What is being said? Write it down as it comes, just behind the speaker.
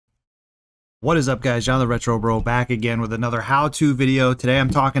What is up, guys? John the RetroBro back again with another how-to video. Today I'm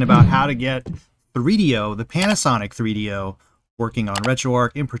talking about how to get 3DO, the Panasonic 3DO, working on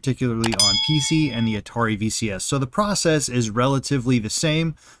RetroArch, in particularly on PC and the Atari VCS. So the process is relatively the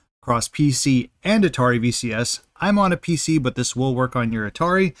same across PC and Atari VCS. I'm on a PC, but this will work on your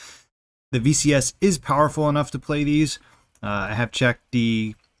Atari. The VCS is powerful enough to play these. I have checked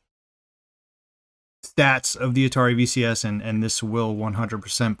the stats of the Atari VCS, and this will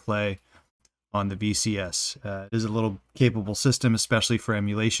 100% play on the VCS. It is a little capable system, especially for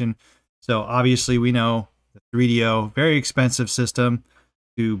emulation. So obviously we know the 3DO, very expensive system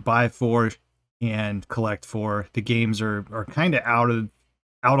to buy for and collect for. The games are kind of out of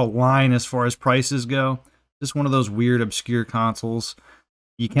line as far as prices go. Just one of those weird, obscure consoles.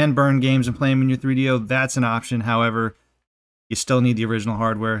 You can burn games and play them in your 3DO. That's an option. However, you still need the original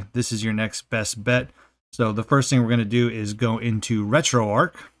hardware. This is your next best bet. So the first thing we're going to do is go into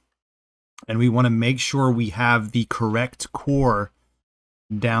RetroArch. And we want to make sure we have the correct core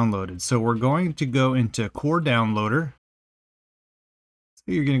downloaded. So we're going to go into Core Downloader. So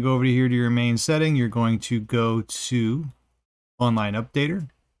you're going to go over here to your main setting. You're going to go to Online Updater,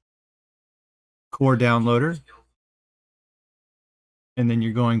 Core Downloader, and then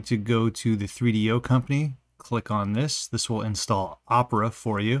you're going to go to the 3DO company. Click on this. This will install Opera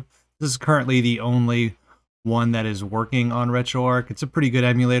for you. This is currently the only one that is working on RetroArch. It's a pretty good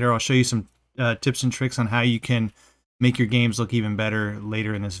emulator. I'll show you some tips and tricks on how you can make your games look even better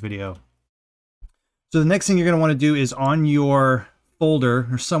later in this video. So the next thing you're going to want to do is on your folder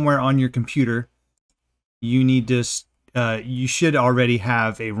or somewhere on your computer, you need to you should already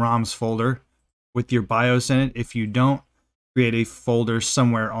have a ROMs folder with your BIOS in it. If you don't, create a folder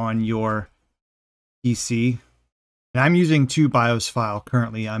somewhere on your PC. And I'm using two BIOS files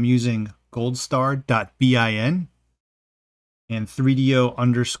currently. I'm using goldstar.bin and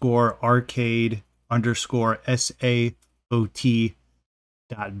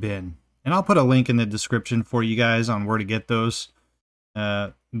 3DO_arcade_SAOT.bin. And I'll put a link in the description for you guys on where to get those.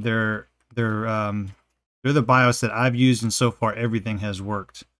 They're the BIOS that I've used, and so far everything has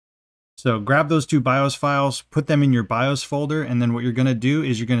worked. So grab those two BIOS files, put them in your BIOS folder, and then what you're going to do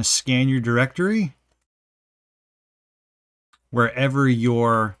is you're going to scan your directory wherever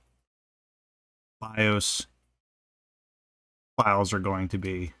your BIOS files are going to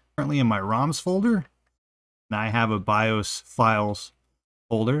be. Currently in my ROMs folder, and I have a BIOS files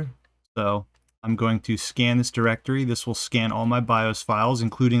folder. So I'm going to scan this directory. This will scan all my BIOS files,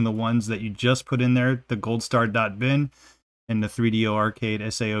 including the ones that you just put in there, the goldstar.bin and the 3DO arcade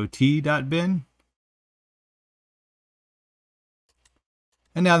SAOT.bin.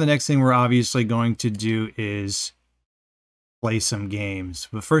 And now the next thing we're obviously going to do is play some games.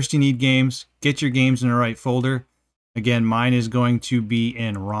 But first you need games. Get your games in the right folder. Again, mine is going to be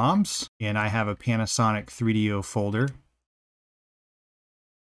in ROMs, and I have a Panasonic 3DO folder.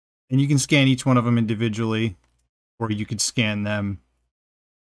 And you can scan each one of them individually, or you could scan them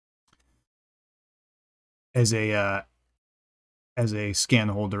as a scan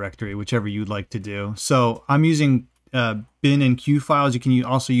the whole directory, whichever you'd like to do. So I'm using bin and Q files. You can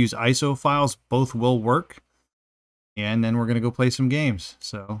also use ISO files. Both will work. And then we're going to go play some games.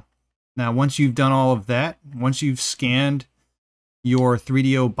 So now, once you've done all of that, once you've scanned your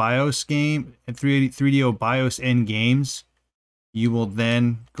 3DO BIOS game and 3DO BIOS and games, you will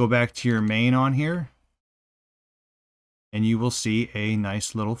then go back to your main on here, and you will see a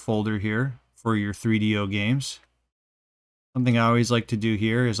nice little folder here for your 3DO games. Something I always like to do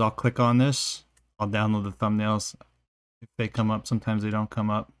here is I'll click on this. I'll download the thumbnails. If they come up, sometimes they don't come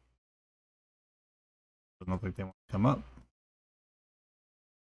up. Doesn't look like they want to come up.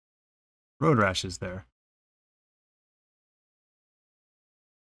 Road Rash is there.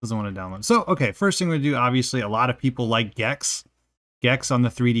 Doesn't want to download. So, okay, first thing we're going to do, obviously, a lot of people like Gex. Gex on the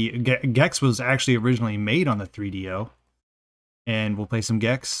 3D. Gex was actually originally made on the 3DO. And we'll play some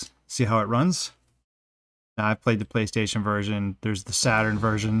Gex, see how it runs. Now, I've played the PlayStation version. There's the Saturn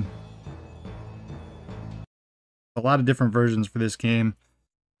version. A lot of different versions for this game.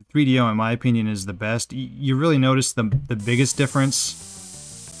 The 3DO, in my opinion, is the best. You really notice the biggest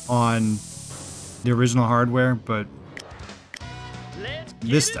difference on the original hardware, but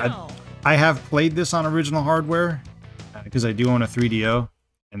this I have played this on original hardware because I do own a 3DO,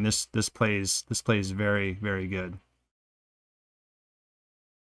 and this plays very, very good.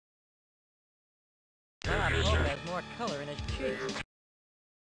 God, Mo has more color in his cheeks.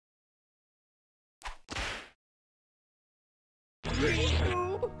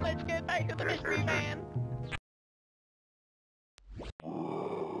 Let's get back to the mystery man.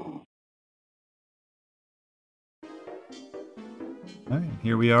 Alright,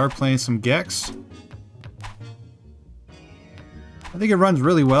 here we are playing some Gex. I think it runs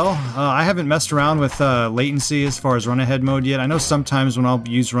really well. I haven't messed around with latency as far as run-ahead mode yet. I know sometimes when I'll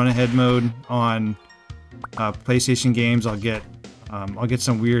use run-ahead mode on PlayStation games, I'll get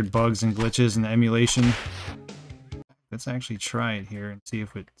some weird bugs and glitches in the emulation. Let's actually try it here and see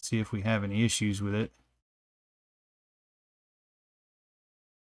if we have any issues with it.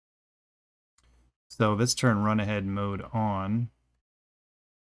 So let's turn run-ahead mode on.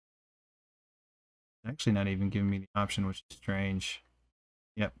 Actually not even giving me the option, which is strange.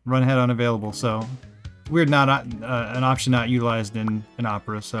 Yep, run ahead unavailable, so weird, not an option not utilized in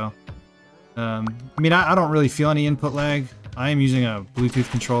Opera. So I mean, I don't really feel any input lag. I am using a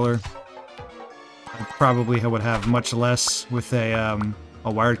Bluetooth controller. I probably would have much less with a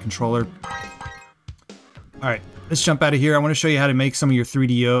wired controller. All right, let's jump out of here. I want to show you how to make some of your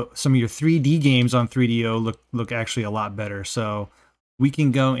 3D games on 3DO look actually a lot better. So we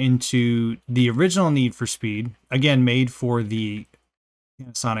can go into the original Need for Speed, again made for the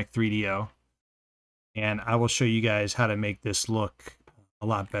Sonic 3DO, and I will show you guys how to make this look a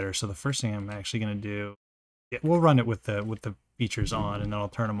lot better. So the first thing I'm actually going to do, we'll run it with the features on, and then I'll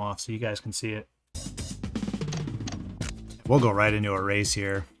turn them off so you guys can see it. We'll go right into a race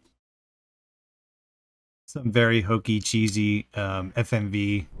here. Some very hokey, cheesy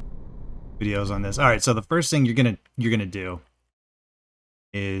FMV videos on this. All right, so the first thing you're gonna do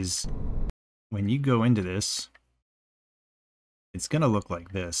is when you go into this, it's gonna look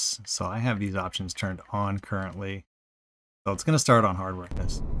like this. So I have these options turned on currently. So it's gonna start on hardware.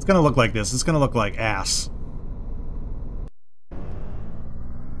 It's gonna look like this. It's gonna look like ass.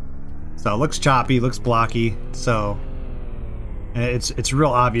 So it looks choppy, looks blocky. So and it's real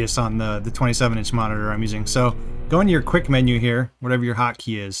obvious on the 27-inch monitor I'm using. So go into your quick menu here, whatever your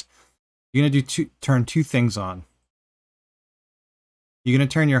hotkey is. You're gonna turn two things on. You're gonna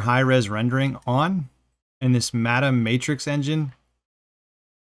turn your high-res rendering on, and this Mata Matrix engine.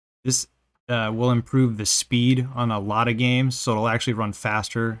 This will improve the speed on a lot of games, so it'll actually run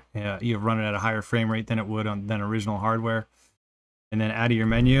faster. You run it at a higher frame rate than it would than original hardware. And then out of your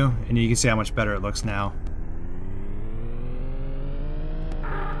menu, and you can see how much better it looks now.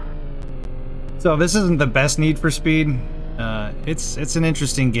 So this isn't the best Need for Speed. It's an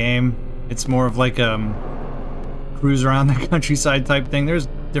interesting game. It's more of like cruise around the countryside type thing. There's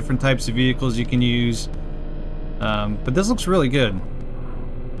different types of vehicles you can use, but this looks really good,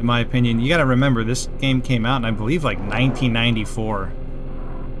 in my opinion. You got to remember this game came out in, I believe, like 1994.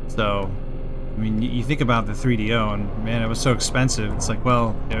 So, I mean, you think about the 3DO, and man, it was so expensive. It's like,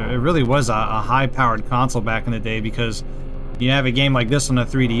 well, it really was a high-powered console back in the day, because you have a game like this on a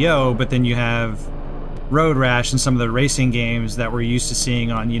 3DO, but then you have Road Rash and some of the racing games that we're used to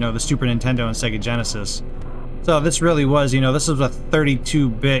seeing on, the Super Nintendo and Sega Genesis. So this really was, this was a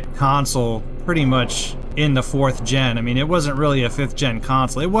 32-bit console pretty much in the 4th gen. I mean, it wasn't really a 5th gen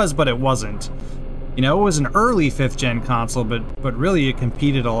console. It was, but it wasn't. It was an early 5th gen console, but really it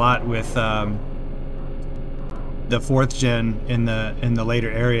competed a lot with the 4th gen in the later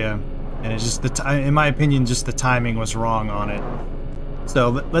area. And it's just in my opinion, just the timing was wrong on it. So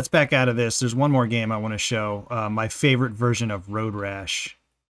let's back out of this. There's one more game I want to show. My favorite version of Road Rash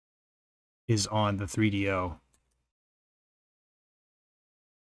is on the 3DO.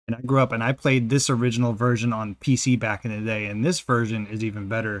 And I grew up and I played this original version on PC back in the day, and this version is even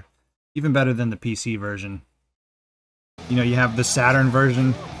better than the PC version. You have the Saturn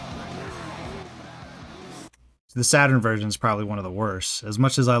version. The Saturn version is probably one of the worst. As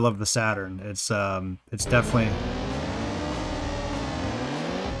much as I love the Saturn, it's definitely...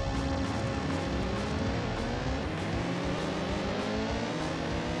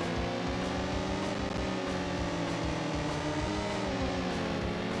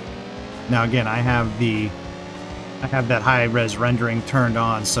 Now again, I have that high-res rendering turned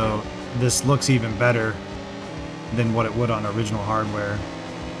on, so this looks even better than what it would on original hardware.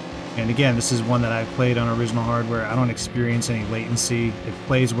 And again, this is one that I played on original hardware. I don't experience any latency. It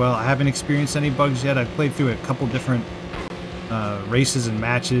plays well. I haven't experienced any bugs yet. I've played through a couple different races and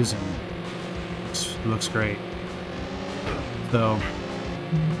matches, and it looks great. So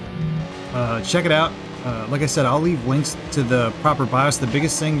check it out. Like I said, I'll leave links to the proper BIOS. The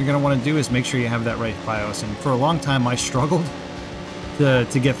biggest thing you're going to want to do is make sure you have that right BIOS. And for a long time, I struggled to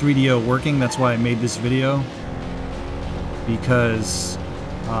get 3DO working. That's why I made this video, because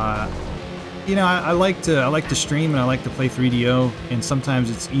I like to stream and I like to play 3DO, and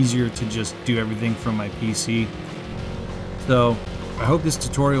sometimes it's easier to just do everything from my PC. So I hope this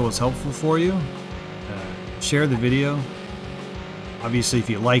tutorial was helpful for you. Share the video. Obviously, if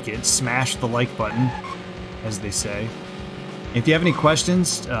you like it, smash the like button, as they say. If you have any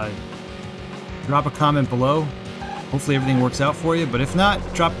questions, drop a comment below. Hopefully everything works out for you. But if not,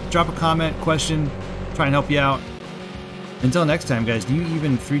 drop a comment, question, try and help you out. Until next time, guys, do you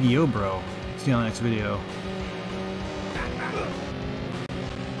even 3DO, bro? See you on the next video.